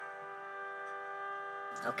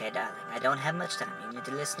Okay, darling, I don't have much time. You need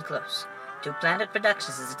to listen close. Two Planet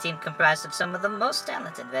Productions is a team comprised of some of the most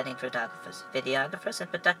talented wedding photographers, videographers,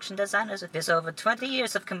 and production designers with over 20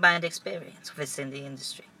 years of combined experience within the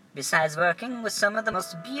industry. Besides working with some of the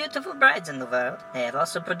most beautiful brides in the world, they have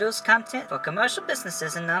also produced content for commercial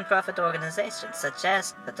businesses and non-profit organizations such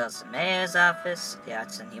as the Tulsa Mayor's Office, the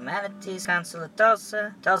Arts and Humanities Council of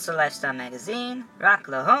Tulsa, Tulsa Lifestyle Magazine,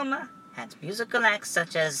 Rocklahoma, and musical acts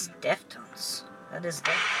such as Deftones. That is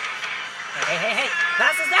Deftones. Hey!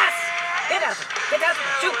 Das is das! Get out of it! Get out of it!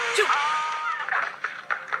 Shoot!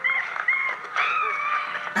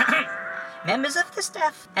 Members of the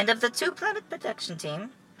staff and of the Two Planet production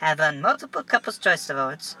team have won multiple Couples' Choice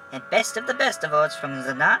Awards and Best of the Best Awards from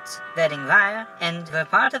The Knot, Wedding Wire, and were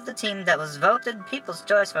part of the team that was voted People's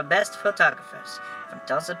Choice for Best Photographers from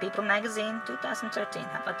Tulsa People Magazine 2013.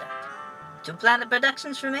 How about that? Two Planet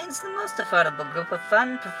Productions remains the most affordable group of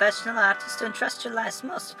fun, professional artists to entrust your life's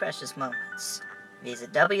most precious moments.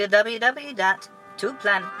 Visit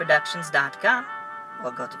www.twoplanetproductions.com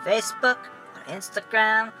or go to Facebook or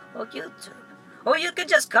Instagram or YouTube. Or you could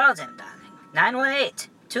just call them, darling.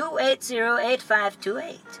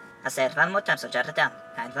 918-280-8528. I'll say it one more time, so jot it down.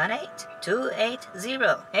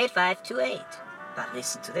 918-280-8528. But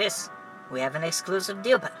listen to this. We have an exclusive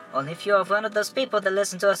deal, but only if you're one of those people that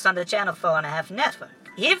listen to us on the Channel 4.5 network.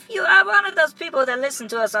 If you are one of those people that listen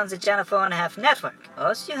to us on the Channel 4.5 network,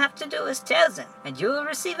 all you have to do is tell them, and you will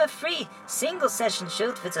receive a free single-session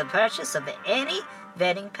shoot with the purchase of any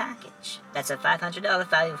wedding package. That's a $500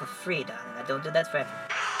 value for free, darling. I don't do that for everyone.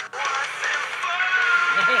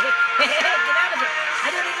 Hey, get out of it! I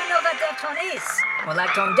don't even know what Deftone is. More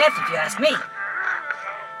like tone deaf, if you ask me.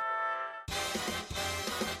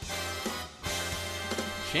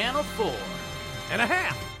 Channel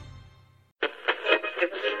 4.5.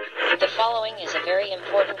 The following is a very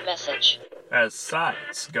important message. Has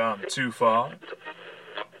science gone too far?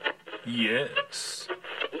 Yes.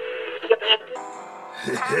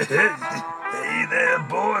 Hey there,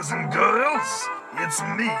 boys and girls. It's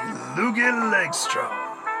me, Loogie Legstrong.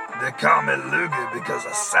 They call me Loogie because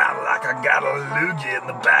I sound like I got a loogie in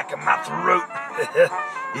the back of my throat.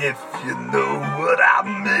 If you know what I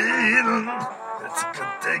mean. It's a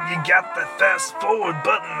good thing you got that fast forward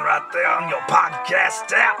button right there on your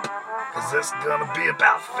podcast app. Cause there's gonna be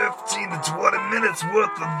about 15 to 20 minutes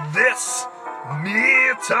worth of this.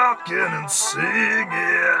 Me talking and singing.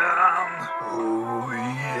 Oh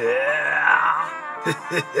yeah.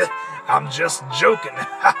 I'm just joking.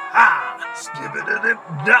 Ha ha.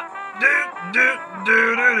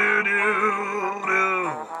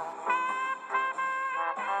 Skip-a-da-dip-dop-do-do-do-do-do-do.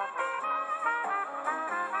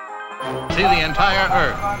 See the entire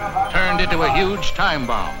Earth turned into a huge time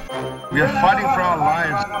bomb. We are fighting for our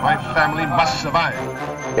lives. My family must survive.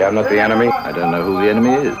 I'm not the enemy. I don't know who the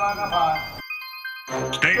enemy is.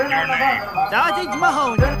 State your name. Sergeant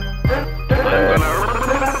Mahoney. I'm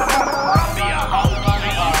gonna be a house.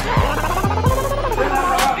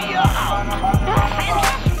 Be a house.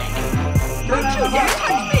 Don't you dare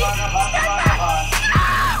touch me!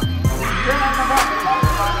 Stand back!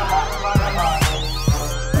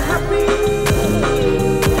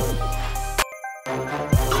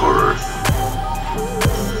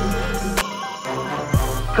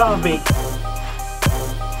 Call me.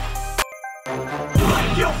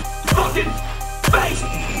 Your fucking face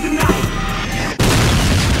tonight.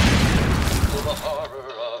 The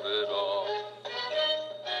horror of it all.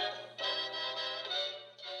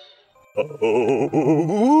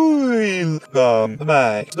 Welcome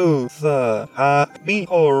back to the Happy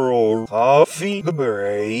Horror Coffee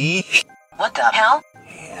Break. What the hell?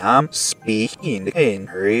 I'm speaking in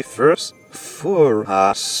reverse for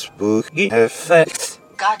a spooky effect.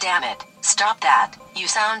 God damn it. Stop that. You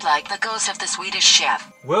sound like the ghost of the Swedish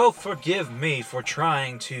chef. Well, forgive me for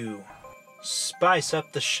trying to spice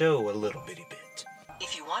up the show a little bitty bit.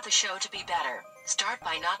 If you want the show to be better, start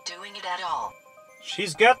by not doing it at all.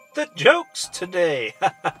 She's got the jokes today.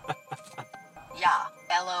 Yeah,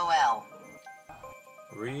 LOL.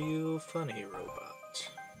 Real funny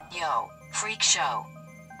robot. Yo, freak show.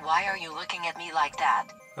 Why are you looking at me like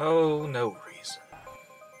that? Oh, no reason.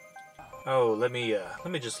 Oh, let me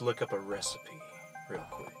just look up a recipe real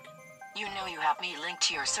quick. You know you have me linked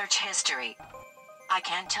to your search history. I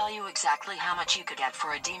can't tell you exactly how much you could get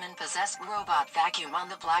for a demon-possessed robot vacuum on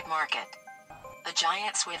the black market. A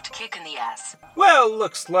giant swift kick in the ass. Well,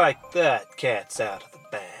 looks like that cat's out of the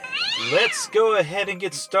bag. Let's go ahead and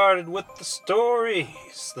get started with the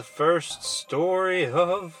stories. The first story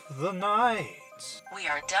of the night. We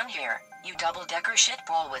are done here, you double-decker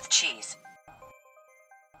shitball with cheese.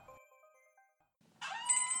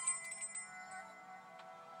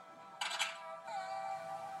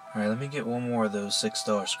 Alright, let me get one more of those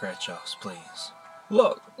 $6 scratch-offs, please.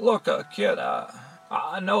 Look, kid,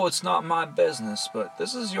 I know it's not my business, but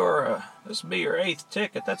this is this will be your 8th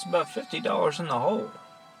ticket. That's about $50 in the hole.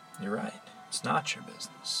 You're right. It's not your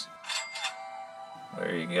business.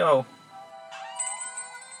 There you go.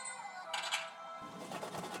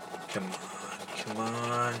 Come on, come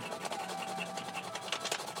on.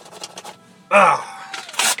 Ah!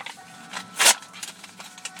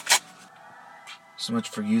 So much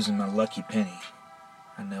for using my lucky penny.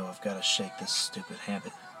 I know I've got to shake this stupid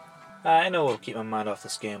habit. I know what'll keep my mind off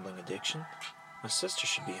this gambling addiction. My sister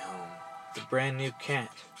should be home. The brand new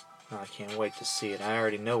cat. Oh, I can't wait to see it. I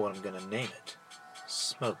already know what I'm gonna name it.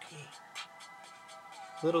 Smokey.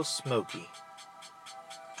 Little Smokey.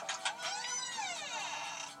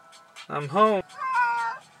 I'm home.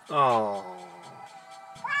 Oh.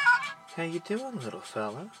 How you doing, little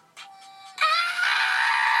fella?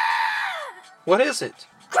 What is it?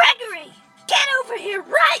 Gregory, get over here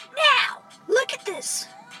right now! Look at this!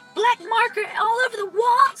 Black marker all over the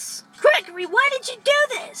walls! Gregory, why did you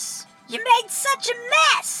do this? You made such a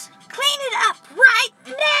mess! Clean it up right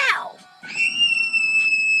now!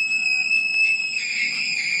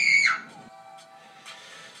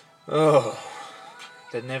 Oh,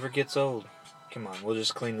 that never gets old. Come on, we'll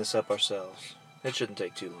just clean this up ourselves. It shouldn't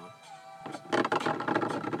take too long.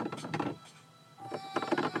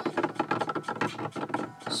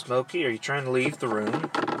 Smokey, are you trying to leave the room?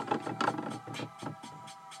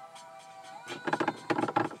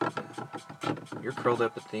 You're curled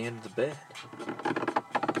up at the end of the bed.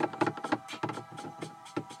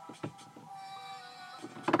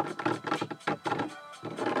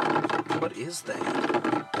 What is that?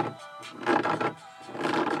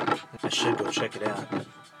 I should go check it out.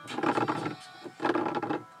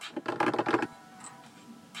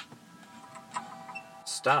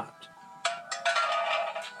 Stopped.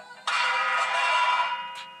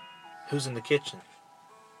 Who's in the kitchen?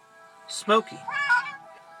 Smokey.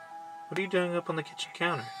 What are you doing up on the kitchen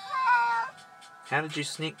counter? How did you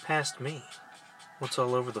sneak past me? What's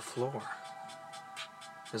all over the floor?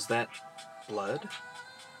 Is that blood?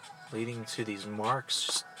 Leading to these marks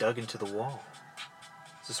just dug into the wall.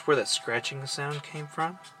 Is this where that scratching sound came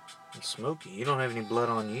from? And Smokey, you don't have any blood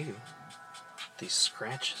on you. These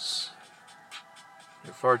scratches.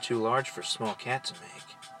 They're far too large for a small cat to make.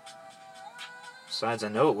 Besides, I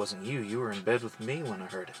know it wasn't you. You were in bed with me when I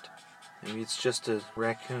heard it. Maybe it's just a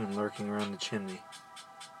raccoon lurking around the chimney.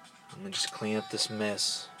 I'm gonna just clean up this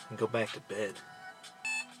mess and go back to bed.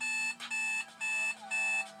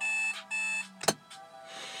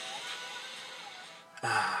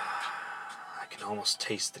 I can almost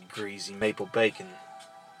taste the greasy maple bacon.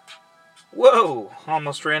 Whoa!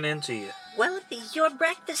 Almost ran into you. Well, it'd be your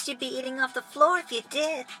breakfast you'd be eating off the floor if you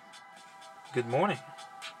did. Good morning.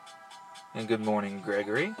 And good morning,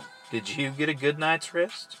 Gregory. Did you get a good night's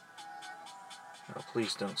rest? Oh,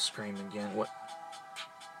 please don't scream again. What?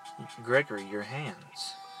 Gregory, your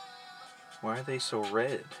hands. Why are they so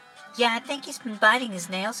red? Yeah, I think he's been biting his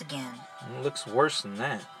nails again. It looks worse than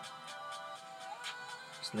that.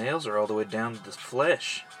 His nails are all the way down to the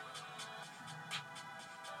flesh.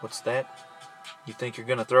 What's that? You think you're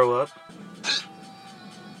gonna throw up?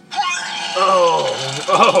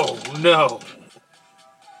 Oh no!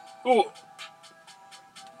 Ooh.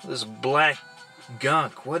 This black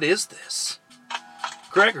gunk, what is this?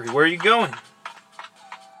 Gregory, where are you going?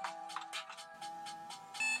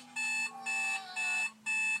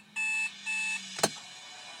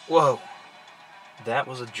 Whoa, that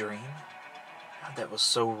was a dream? God, that was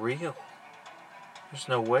so real. There's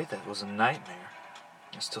no way that was a nightmare.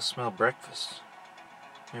 I still smell breakfast.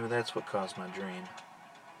 Maybe that's what caused my dream.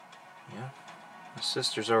 Yeah, my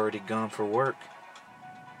sister's already gone for work.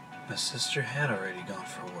 My sister had already gone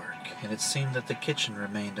for work, and it seemed that the kitchen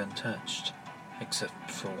remained untouched, except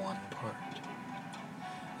for one part.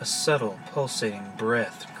 A subtle, pulsating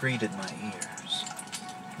breath greeted my ears.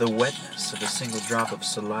 The wetness of a single drop of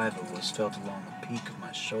saliva was felt along the peak of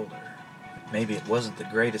my shoulder. Maybe it wasn't the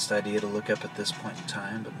greatest idea to look up at this point in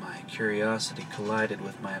time, but my curiosity collided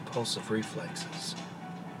with my impulsive reflexes.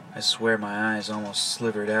 I swear my eyes almost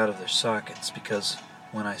slivered out of their sockets because,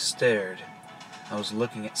 when I stared, I was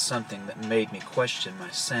looking at something that made me question my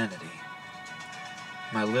sanity.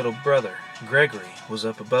 My little brother, Gregory, was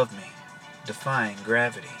up above me, defying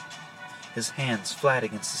gravity, his hands flat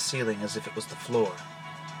against the ceiling as if it was the floor.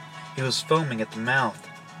 He was foaming at the mouth,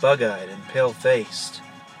 bug-eyed and pale-faced.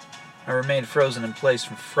 I remained frozen in place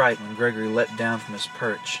from fright when Gregory leapt down from his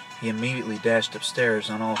perch. He immediately dashed upstairs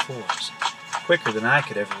on all fours, quicker than I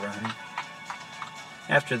could ever run.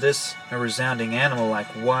 After this, a resounding animal-like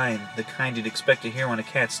whine, the kind you'd expect to hear when a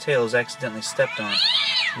cat's tail is accidentally stepped on,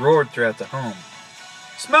 roared throughout the home.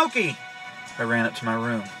 "Smokey!" I ran up to my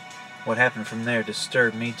room. What happened from there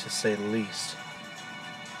disturbed me to say the least.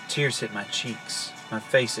 Tears hit my cheeks. My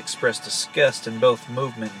face expressed disgust in both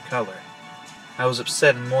movement and color. I was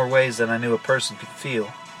upset in more ways than I knew a person could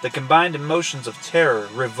feel. The combined emotions of terror,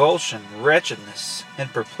 revulsion, wretchedness,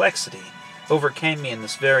 and perplexity overcame me in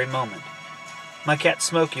this very moment. My cat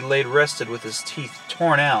Smokey laid rested with his teeth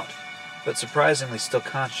torn out, but surprisingly still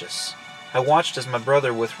conscious. I watched as my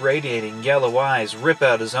brother, with radiating yellow eyes, rip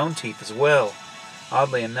out his own teeth as well.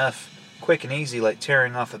 Oddly enough, quick and easy like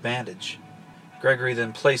tearing off a bandage. Gregory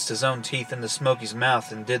then placed his own teeth into Smokey's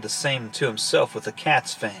mouth and did the same to himself with the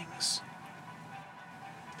cat's fangs.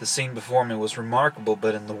 The scene before me was remarkable,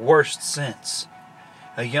 but in the worst sense.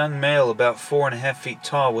 A young male about 4.5 feet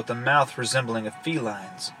tall with a mouth resembling a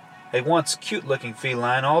feline's. A once cute-looking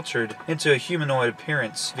feline altered into a humanoid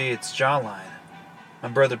appearance via its jawline. My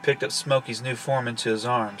brother picked up Smokey's new form into his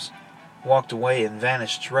arms, walked away, and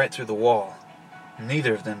vanished right through the wall.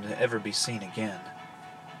 Neither of them to ever be seen again.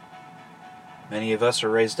 Many of us are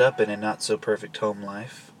raised up in a not-so-perfect home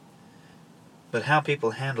life, but how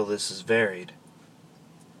people handle this is varied.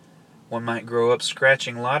 One might grow up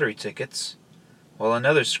scratching lottery tickets, while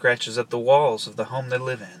another scratches up the walls of the home they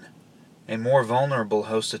live in. A more vulnerable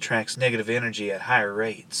host attracts negative energy at higher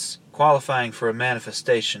rates, qualifying for a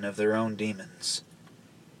manifestation of their own demons.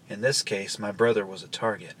 In this case, my brother was a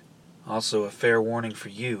target. Also a fair warning for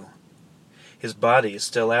you. His body is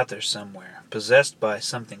still out there somewhere, possessed by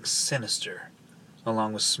something sinister,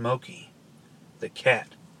 along with Smokey, the cat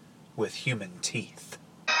with human teeth.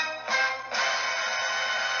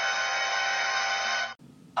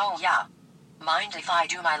 Oh yeah. Mind if I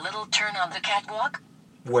do my little turn on the catwalk?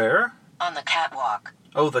 Where? On the catwalk.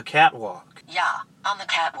 Oh, the catwalk. Yeah, on the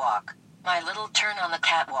catwalk. My little turn on the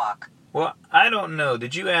catwalk. Well, I don't know.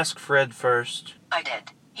 Did you ask Fred first? I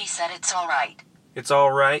did. He said it's all right. It's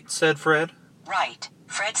all right, said Fred? Right,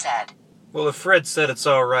 Fred said. Well, if Fred said it's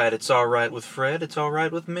all right with Fred, it's all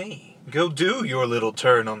right with me. Go do your little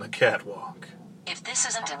turn on the catwalk. If this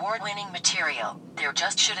isn't award-winning material, there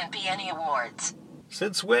just shouldn't be any awards.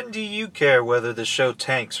 Since when do you care whether the show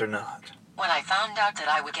tanks or not? When I found out that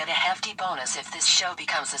I would get a hefty bonus if this show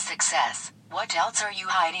becomes a success. What else are you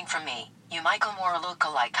hiding from me, you Michael Moore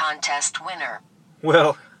lookalike contest winner?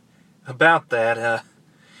 Well, about that,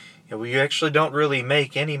 we actually don't really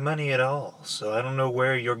make any money at all, so I don't know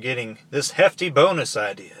where you're getting this hefty bonus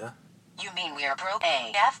idea. You mean we're broke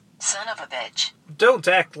AF, son of a bitch? Don't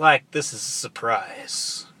act like this is a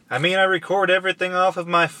surprise. I mean, I record everything off of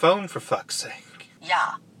my phone, for fuck's sake.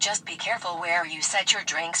 Yeah, just be careful where you set your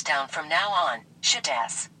drinks down from now on,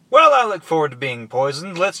 shit-ass. Well, I look forward to being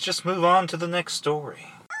poisoned. Let's just move on to the next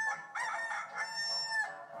story.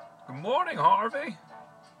 Good morning, Harvey.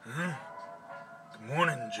 Good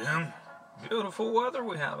morning, Jim. Beautiful weather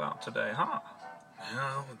we have out today, huh?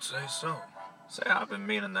 Yeah, I would say so. Say, I've been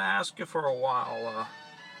meaning to ask you for a while.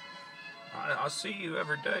 I see you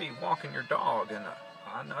every day walking your dog, and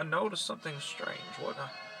I noticed something strange.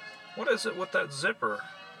 What is it with that zipper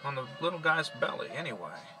on the little guy's belly,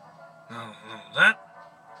 anyway? No,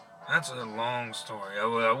 that's a long story.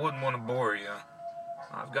 I wouldn't want to bore you.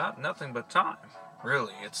 I've got nothing but time.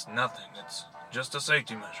 Really, it's nothing. It's just a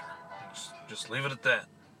safety measure. Just leave it at that.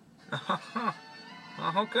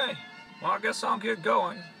 Okay. Well, I guess I'll get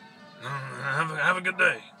going. Have a good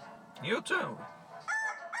day. You too.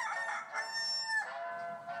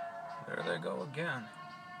 There they go again.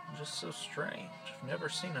 Just so strange. I've never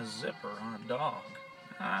seen a zipper on a dog.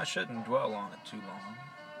 I shouldn't dwell on it too long.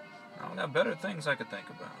 I've got better things I could think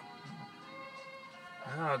about.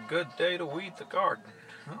 A good day to weed the garden.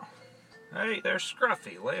 Oh. Hey, there's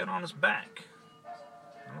Scruffy laying on his back.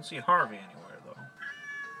 I don't see Harvey anywhere, though.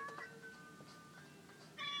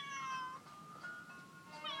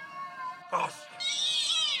 Oh.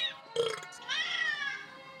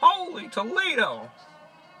 Holy Toledo!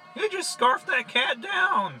 You just scarfed that cat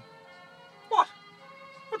down! What?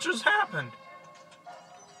 What just happened?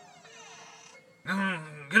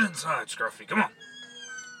 Get inside, Scruffy, come on.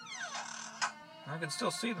 I can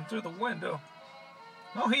still see them through the window.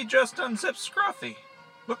 Oh, he just unzipped Scruffy.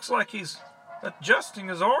 Looks like he's adjusting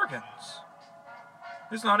his organs.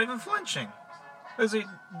 He's not even flinching. Is he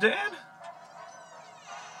dead?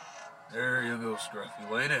 There you go,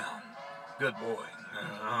 Scruffy. Lay down. Good boy.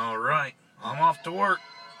 All right, I'm off to work.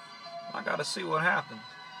 I gotta see what happened.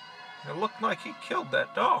 It looked like he killed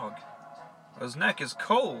that dog. His neck is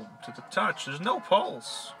cold to the touch. There's no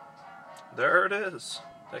pulse. There it is.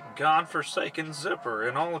 That godforsaken zipper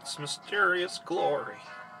in all its mysterious glory.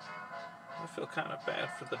 I feel kind of bad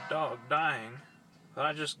for the dog dying, but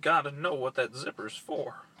I just gotta know what that zipper's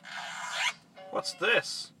for. What's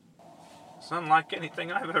this? It's unlike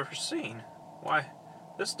anything I've ever seen. Why,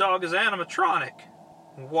 this dog is animatronic.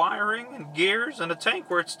 Wiring and gears and a tank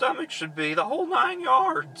where its stomach should be, the whole 9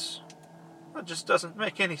 yards. That just doesn't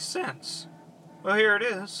make any sense. Well, here it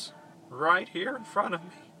is, right here in front of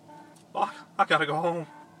me. Oh, I gotta go home.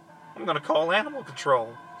 I'm gonna call animal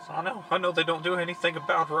control. So I know they don't do anything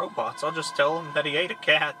about robots. I'll just tell them that he ate a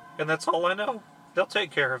cat, and that's all I know. They'll take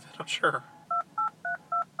care of it, I'm sure.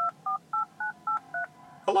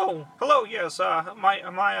 Hello, yes,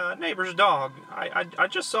 my neighbor's dog. I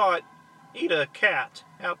just saw it eat a cat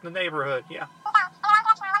out in the neighborhood, yeah.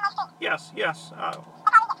 Yes,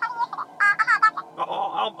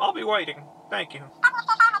 I'll be waiting, thank you.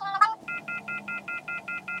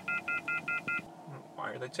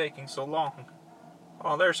 Why are they taking so long?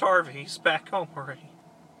 Oh, there's Harvey, he's back home already.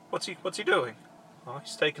 What's he doing? Oh,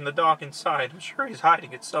 he's taking the dog inside. I'm sure he's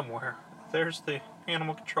hiding it somewhere. There's the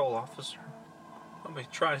animal control officer. Let me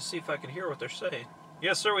try to see if I can hear what they're saying.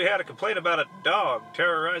 Yes, sir, we had a complaint about a dog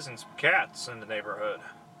terrorizing some cats in the neighborhood.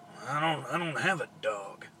 I don't have a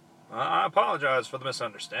dog. I apologize for the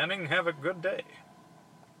misunderstanding. Have a good day.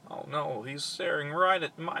 Oh no, he's staring right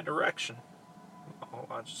at my direction. Oh,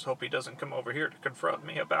 I just hope he doesn't come over here to confront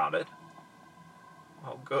me about it.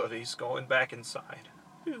 Oh good, he's going back inside.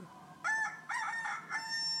 Phew.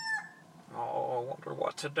 Oh, I wonder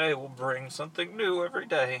what today will bring. Something new every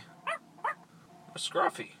day.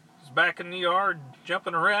 Scruffy is back in the yard,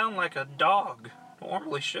 jumping around like a dog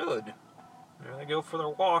normally should. There they go for their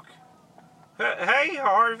walk. Hey,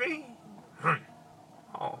 Harvey.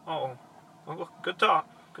 Oh, good talk.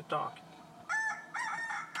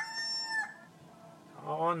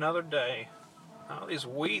 Oh, another day. Oh, these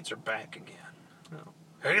weeds are back again. Oh.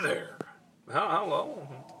 Hey there. Hello.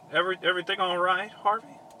 Everything all right,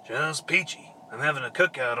 Harvey? Just peachy. I'm having a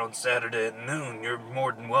cookout on Saturday at noon. You're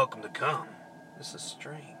more than welcome to come. This is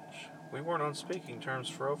strange. We weren't on speaking terms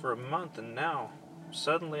for over a month, and now,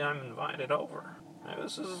 suddenly I'm invited over. Maybe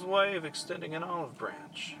this is his way of extending an olive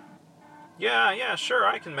branch. Yeah, sure,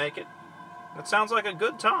 I can make it. That sounds like a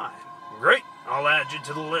good time. Great, I'll add you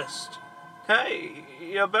to the list. Hey,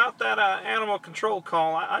 about that animal control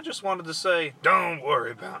call, I just wanted to say... Don't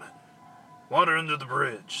worry about it. Water under the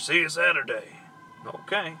bridge. See you Saturday.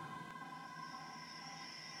 Okay.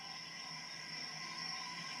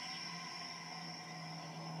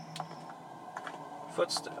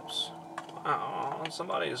 Footsteps. Wow,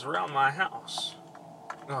 somebody is around my house.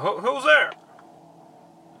 Who's there?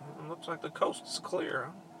 It looks like the coast is clear.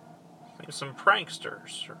 Maybe some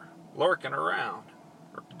pranksters are lurking around.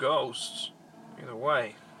 Or ghosts. Either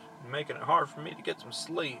way, making it hard for me to get some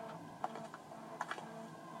sleep.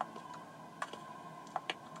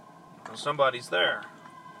 Well, somebody's there.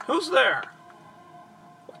 Who's there?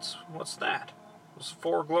 What's that? Those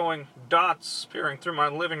 4 glowing dots peering through my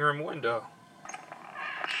living room window.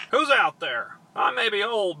 Who's out there? I may be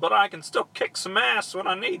old, but I can still kick some ass when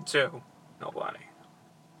I need to. Nobody.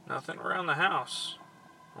 Nothing around the house.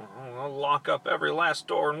 I'll lock up every last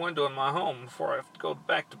door and window in my home before I have to go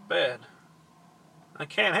back to bed. I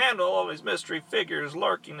can't handle all these mystery figures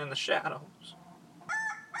lurking in the shadows.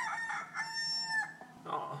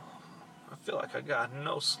 Oh, I feel like I got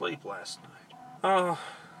no sleep last night. Oh,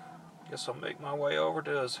 guess I'll make my way over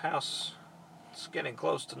to his house. It's getting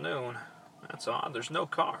close to noon. That's odd, there's no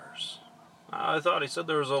cars. I thought he said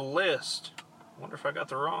there was a list. Wonder if I got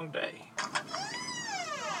the wrong day.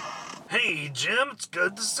 Hey, Jim, it's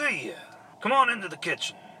good to see you. Come on into the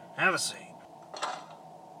kitchen. Have a seat.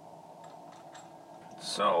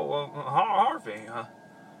 So, Harvey,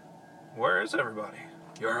 where is everybody?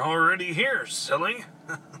 You're already here, silly.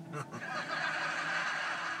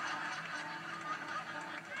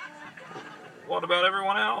 What about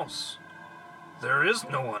everyone else? There is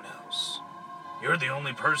no one else. You're the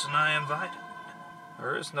only person I invited.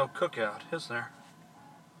 There is no cookout, is there?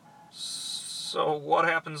 So what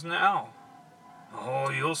happens now? Oh,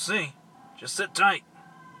 you'll see. Just sit tight.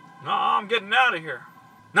 No, I'm getting out of here.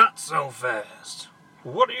 Not so fast.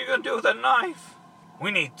 What are you going to do with that knife? We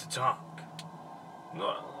need to talk.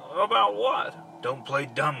 About what? Don't play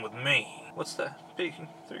dumb with me. What's that peeking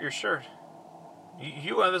through your shirt?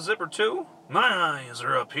 You have a zipper too? My eyes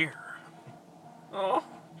are up here. Oh.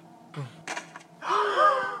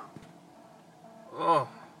 Oh.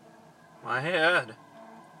 My head.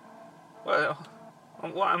 Well,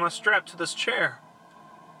 why am I strapped to this chair?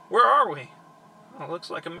 Where are we? Oh, it looks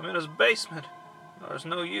like I'm in his basement. There's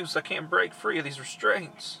no use. I can't break free of these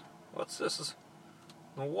restraints. What's this?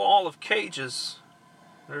 The wall of cages.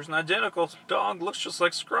 There's an identical dog, looks just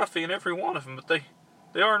like Scruffy in every one of them, but they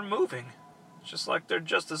aren't moving. It's just like they're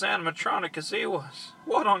just as animatronic as he was.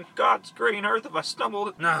 What on God's green earth have I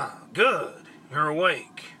stumbled? No, good. You're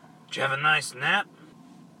awake. Did you have a nice nap?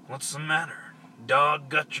 What's the matter? Dog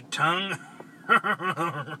got your tongue?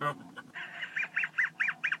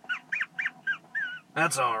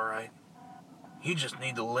 That's alright. You just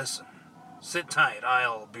need to listen. Sit tight,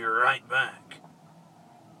 I'll be right back.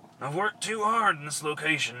 I've worked too hard in this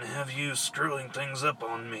location to have you screwing things up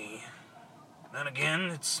on me. Then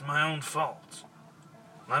again, it's my own fault.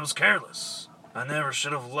 I was careless. I never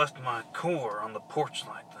should have left my core on the porch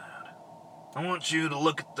like that. I want you to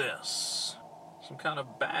look at this. Some kind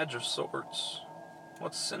of badge of sorts.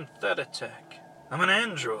 What's synthetic tech? I'm an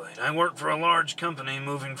android. I work for a large company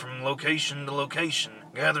moving from location to location,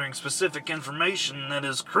 gathering specific information that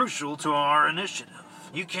is crucial to our initiative.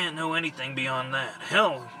 You can't know anything beyond that.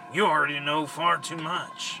 Hell, you already know far too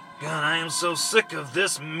much. God, I am so sick of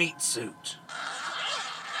this meat suit.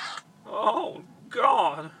 Oh,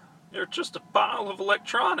 God. You're just a pile of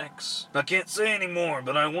electronics. I can't say any more,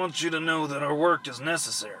 but I want you to know that our work is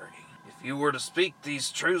necessary. If you were to speak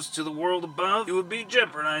these truths to the world above, you would be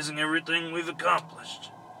jeopardizing everything we've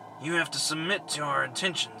accomplished. You have to submit to our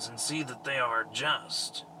intentions and see that they are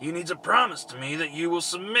just. You need to promise to me that you will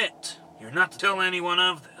submit. You're not to tell anyone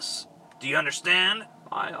of this. Do you understand?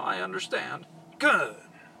 I understand. Good.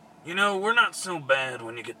 You know, we're not so bad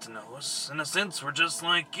when you get to know us. In a sense, we're just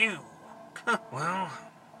like you. Well,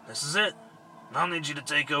 this is it. I'll need you to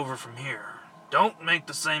take over from here. Don't make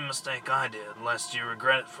the same mistake I did, lest you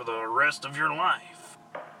regret it for the rest of your life.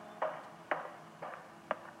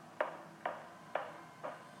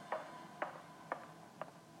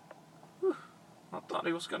 Whew. I thought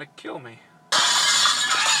he was going to kill me.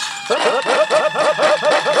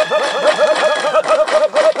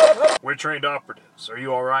 We're trained operatives. Are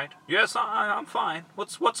you all right? Yes, I'm fine.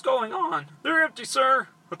 What's going on? They're empty, sir.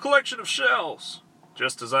 A collection of shells.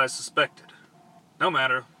 Just as I suspected. No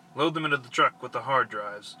matter. Load them into the truck with the hard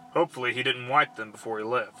drives. Hopefully he didn't wipe them before he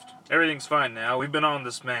left. Everything's fine now. We've been on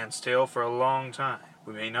this man's tail for a long time.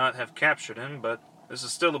 We may not have captured him, but this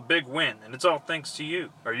is still a big win, and it's all thanks to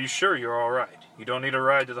you. Are you sure you're all right? You don't need a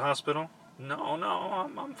ride to the hospital? No,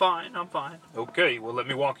 I'm fine. Okay, well, let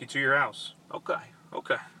me walk you to your house. Okay.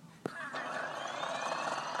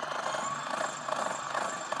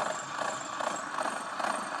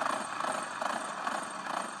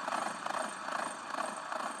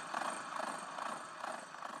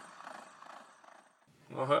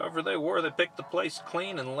 Well, whoever they were, they picked the place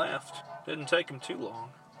clean and left. Didn't take them too long.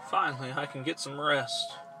 Finally, I can get some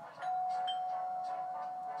rest.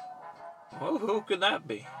 Well, who could that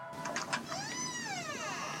be?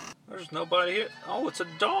 There's nobody here. Oh, it's a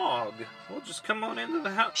dog. Well, just come on into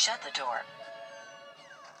the house. Shut the door.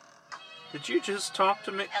 Did you just talk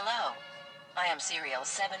to me? Hello. I am serial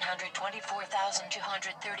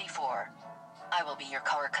 724,234. I will be your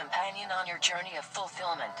car companion on your journey of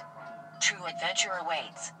fulfillment. True adventure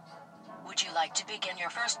awaits. Would you like to begin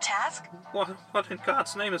your first task? What in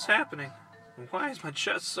God's name is happening? Why is my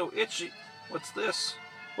chest so itchy? What's this?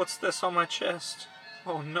 What's this on my chest?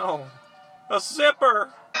 Oh no. A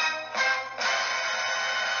zipper!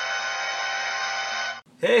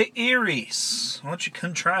 Hey, Iris, why don't you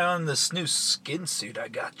come try on this new skin suit I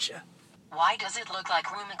got you? Why does it look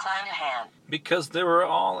like Rue McClanahan? Because they were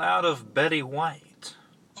all out of Betty White.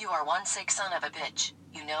 You are one sick son of a bitch.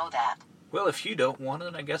 You know that. Well, if you don't want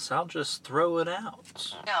it, I guess I'll just throw it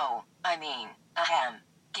out. No, I mean, ahem.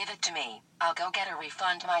 Give it to me. I'll go get a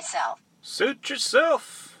refund myself. Suit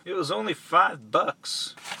yourself. It was only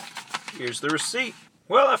 $5. Here's the receipt.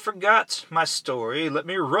 Well, I forgot my story. Let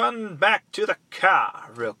me run back to the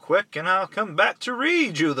car real quick, and I'll come back to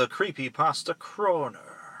read you the creepypasta corner.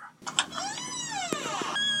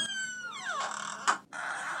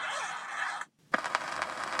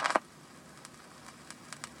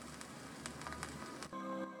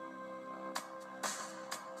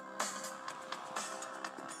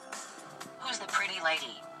 Who's the pretty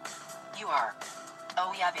lady? You are.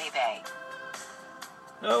 Oh yeah, baby.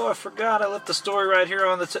 Oh, I forgot. I left the story right here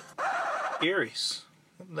on the Iris,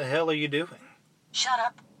 what the hell are you doing? Shut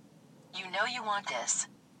up. You know you want this.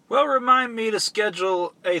 Well, remind me to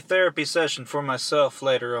schedule a therapy session for myself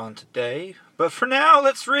later on today. But for now,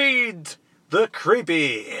 let's read the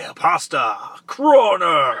creepy pasta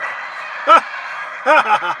corner.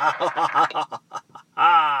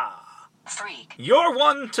 Freak. You're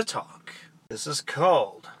one to talk. This is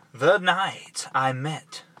called The Night I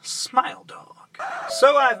Met Smile Dog.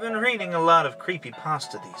 So I've been reading a lot of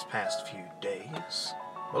creepypasta these past few days.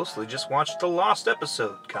 Mostly just watched the lost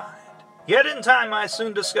episode kind. Yet in time I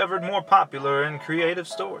soon discovered more popular and creative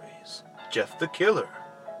stories. Jeff the Killer.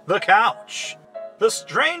 The Couch. The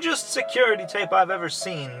strangest security tape I've ever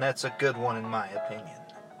seen, that's a good one in my opinion.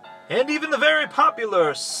 And even the very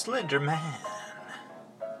popular Slender Man.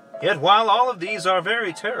 Yet while all of these are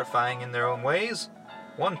very terrifying in their own ways,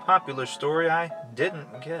 one popular story I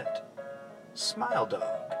didn't get. Smile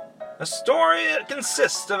Dog. A story that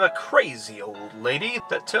consists of a crazy old lady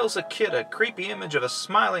that tells a kid a creepy image of a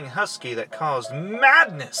smiling husky that caused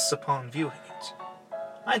madness upon viewing it.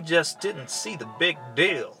 I just didn't see the big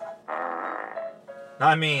deal.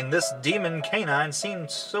 I mean, this demon canine seemed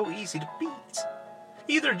so easy to beat.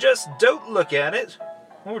 Either just don't look at it,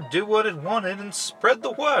 or do what it wanted and spread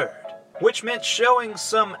the word, which meant showing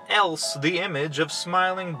some else the image of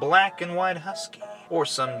smiling black and white husky. Or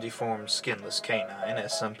some deformed skinless canine,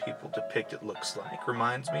 as some people depict it looks like.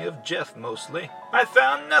 Reminds me of Jeff, mostly. I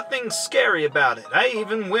found nothing scary about it. I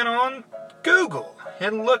even went on Google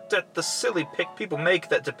and looked at the silly pic people make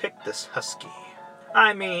that depict this husky.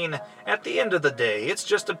 I mean, at the end of the day, it's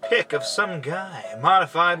just a pic of some guy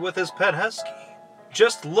modified with his pet husky.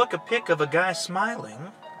 Just look a pic of a guy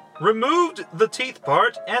smiling, removed the teeth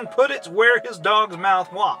part, and put it where his dog's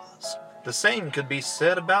mouth was. The same could be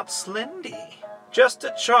said about Slendy. Just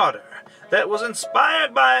a charter that was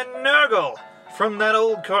inspired by Nurgle from that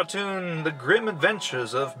old cartoon, The Grim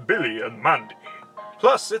Adventures of Billy and Mandy.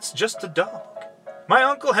 Plus, it's just a dog. My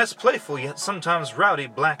uncle has playful yet sometimes rowdy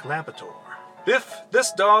black Labrador. If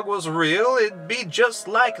this dog was real, it'd be just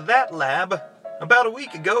like that lab. About a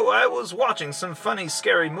week ago, I was watching some funny,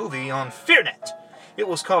 scary movie on FearNet. It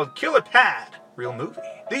was called Killer Pad. Real movie.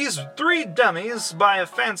 These 3 dummies buy a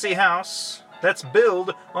fancy house that's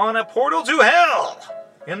built on a portal to hell.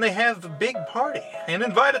 And they have a big party and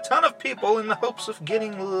invite a ton of people in the hopes of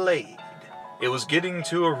getting laid. It was getting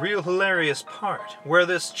to a real hilarious part where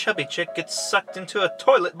this chubby chick gets sucked into a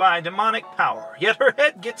toilet by demonic power, yet her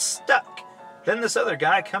head gets stuck. Then this other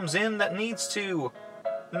guy comes in that needs to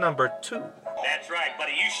number 2. That's right,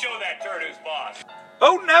 buddy. You show that turd who's boss.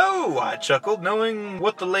 Oh no, I chuckled, knowing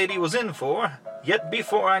what the lady was in for. Yet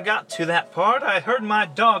before I got to that part, I heard my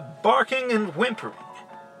dog barking and whimpering.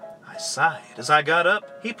 I sighed as I got up.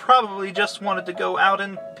 He probably just wanted to go out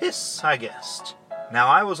and piss, I guessed. Now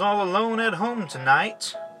I was all alone at home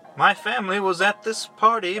tonight. My family was at this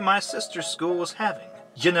party my sister's school was having.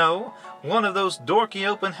 You know, one of those dorky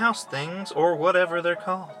open house things, or whatever they're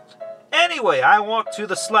called. Anyway, I walked to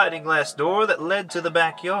the sliding glass door that led to the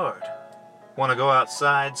backyard. Want to go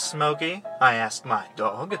outside, Smokey? I asked my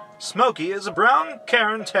dog. Smokey is a brown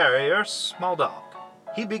Cairn Terrier, small dog.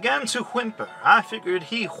 He began to whimper. I figured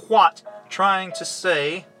he what, trying to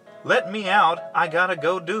say, "Let me out, I gotta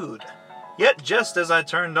go, dude." Yet just as I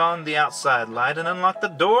turned on the outside light and unlocked the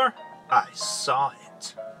door, I saw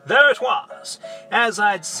it. There it was, as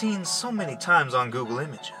I'd seen so many times on Google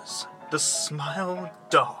Images. The Smile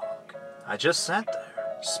Dog. I just sat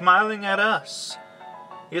there, smiling at us.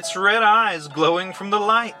 Its red eyes glowing from the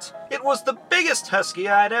light. It was the biggest husky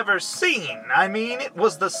I'd ever seen. I mean, it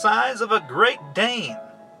was the size of a Great Dane.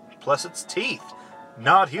 Plus its teeth.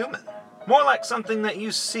 Not human. More like something that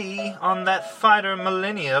you see on that fighter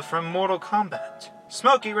Millennia from Mortal Kombat.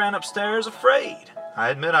 Smokey ran upstairs afraid. I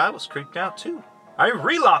admit I was creeped out too. I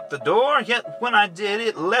relocked the door, yet when I did,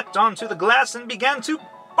 it leapt onto the glass and began to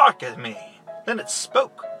bark at me. Then it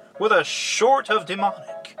spoke with a short of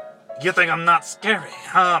demonic. "You think I'm not scary,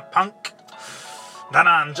 huh, punk? Then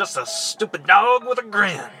I'm just a stupid dog with a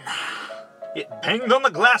grin." It banged on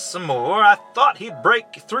the glass some more. I thought he'd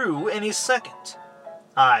break through any second.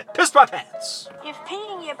 I pissed my pants. If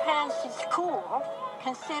peeing your pants is cool,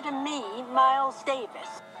 consider me Miles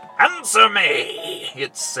Davis. "Answer me,"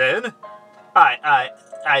 it said.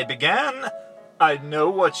 I began. "I know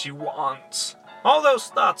what you want." All those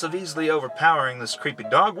thoughts of easily overpowering this creepy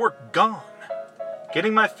dog were gone.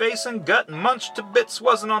 Getting my face and gut munched to bits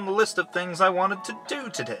wasn't on the list of things I wanted to do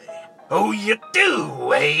today. "Oh, you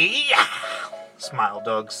do, eh?" Smile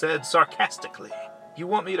Dog said sarcastically. "You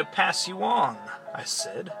want me to pass you on," I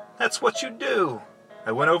said. "That's what you do."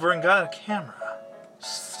 I went over and got a camera.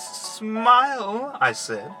 "Smile," I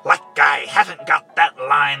said. "Like I haven't got that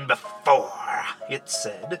line before," it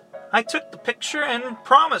said. I took the picture and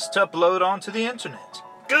promised to upload onto the internet.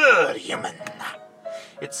 "Good, human,"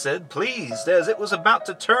 it said, pleased, as it was about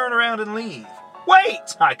to turn around and leave.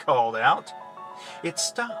 "Wait," I called out. It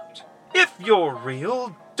stopped. "If you're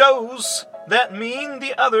real, does that mean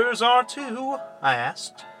the others are too?" I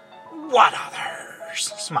asked. "What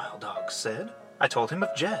others?" Smile Dog said. I told him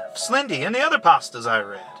of Jeff, Slendy, and the other pastas I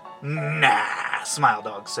read. "Nah," Smile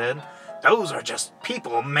Dog said. Those are just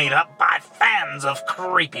people made up by fans of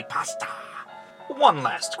creepypasta. One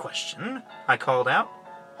last question, I called out.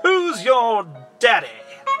 Who's your daddy?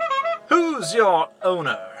 Who's your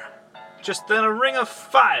owner? Just then a ring of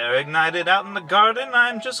fire ignited out in the garden.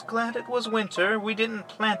 I'm just glad it was winter. We didn't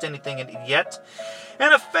plant anything in it yet.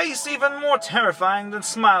 And a face even more terrifying than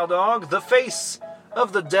Smile Dog, the face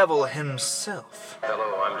of the devil himself.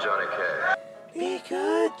 Hello, I'm Johnny K. Be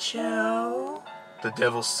good, Joe, the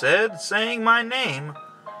devil said, saying my name,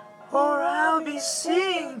 or I'll be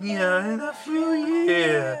seeing you in a few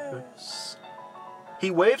years. He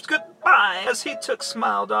waved goodbye as he took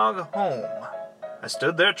Smile Dog home. I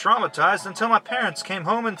stood there traumatized until my parents came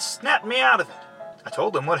home and snapped me out of it. I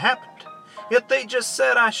told them what happened, yet they just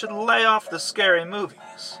said I should lay off the scary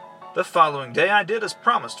movies. The following day I did as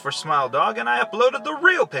promised for Smile Dog, and I uploaded the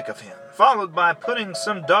real pic of him, followed by putting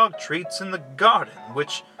some dog treats in the garden,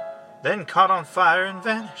 which then caught on fire and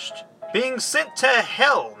vanished. Being sent to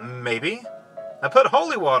hell, maybe. I put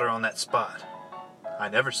holy water on that spot. I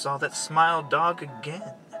never saw that Smile Dog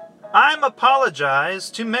again. I'm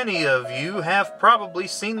apologized to many of you have probably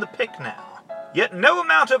seen the pic now. Yet no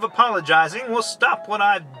amount of apologizing will stop what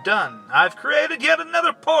I've done. I've created yet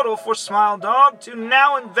another portal for Smile Dog to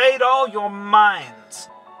now invade all your minds.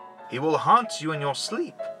 He will haunt you in your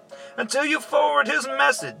sleep until you forward his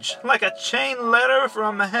message like a chain letter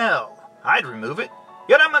from hell. I'd remove it,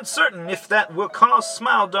 yet I'm uncertain if that will cause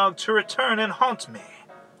Smile Dog to return and haunt me.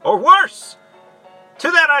 Or worse! To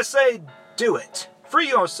that I say, do it. Free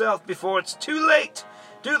yourself before it's too late.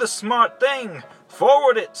 Do the smart thing.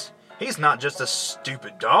 Forward it. He's not just a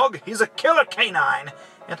stupid dog. He's a killer canine.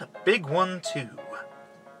 And a big one, too.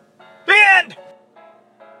 The end!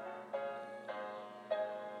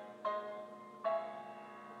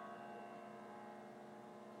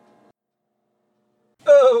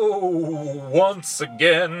 Oh, once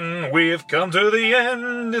again, we've come to the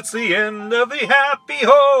end. It's the end of the Happy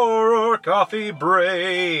Horror Coffee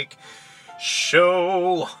Break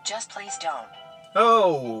show. Just please don't.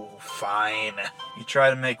 Oh, fine. You try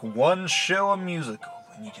to make one show a musical,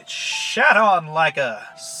 and you get shat on like a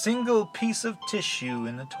single piece of tissue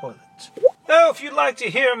in the toilet. Oh, if you'd like to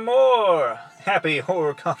hear more Happy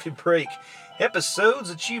Horror Coffee Break episodes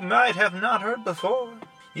that you might have not heard before,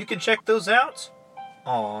 you can check those out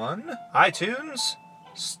on iTunes,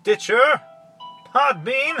 Stitcher,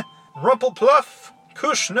 Podbean, Rumplepluff,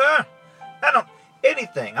 Kushner,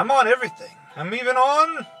 anything. I'm on everything. I'm even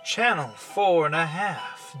on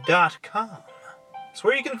channel4.5.com. It's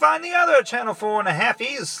where you can find the other Channel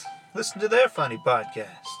 4.5ies. Listen to their funny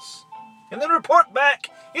podcasts. And then report back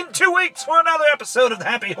in 2 weeks for another episode of the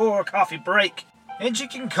Happy Horror Coffee Break. And you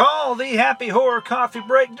can call the Happy Horror Coffee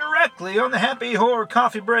Break directly on the Happy Horror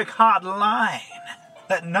Coffee Break hotline.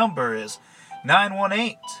 That number is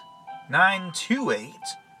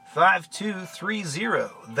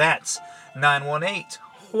 918-928-5230. That's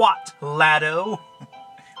 918-WHAT-LADO.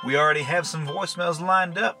 We already have some voicemails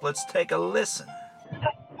lined up. Let's take a listen.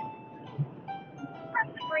 Press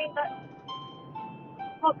the green button.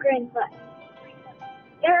 What green button?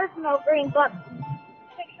 There is no green button.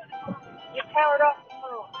 You powered off the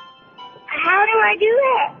phone. How do I do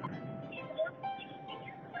that?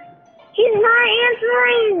 He's not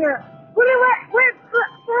answering. What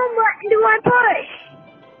phone button do I push?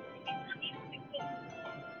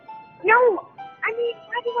 No, I mean,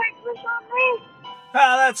 how do I push on this?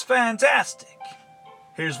 Ah, that's fantastic.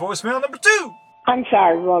 Here's voicemail number 2. I'm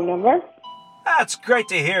sorry, wrong number. That's great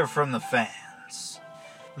to hear from the fans.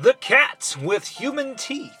 The Cat with Human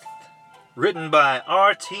Teeth. Written by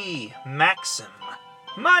R.T. Maxim.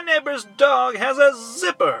 My Neighbor's Dog Has a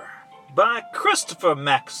Zipper. By Christopher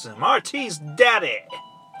Maxim, R.T.'s daddy.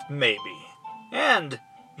 Maybe. And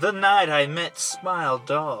The Night I Met Smile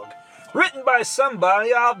Dog. Written by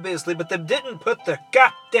somebody, obviously, but they didn't put their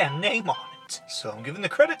goddamn name on it. So I'm giving the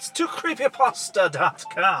credits to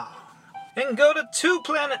creepypasta.com. And go to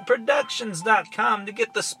twoplanetproductions.com to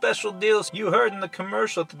get the special deals you heard in the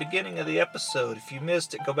commercial at the beginning of the episode. If you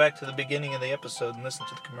missed it, go back to the beginning of the episode and listen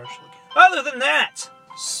to the commercial again. Other than that,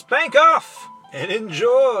 spank off and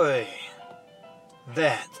enjoy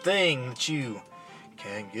that thing that you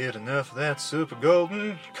can't get enough of, that super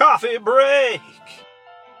golden coffee break.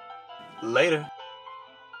 Later.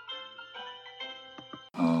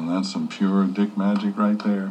 Oh, that's some pure dick magic right there.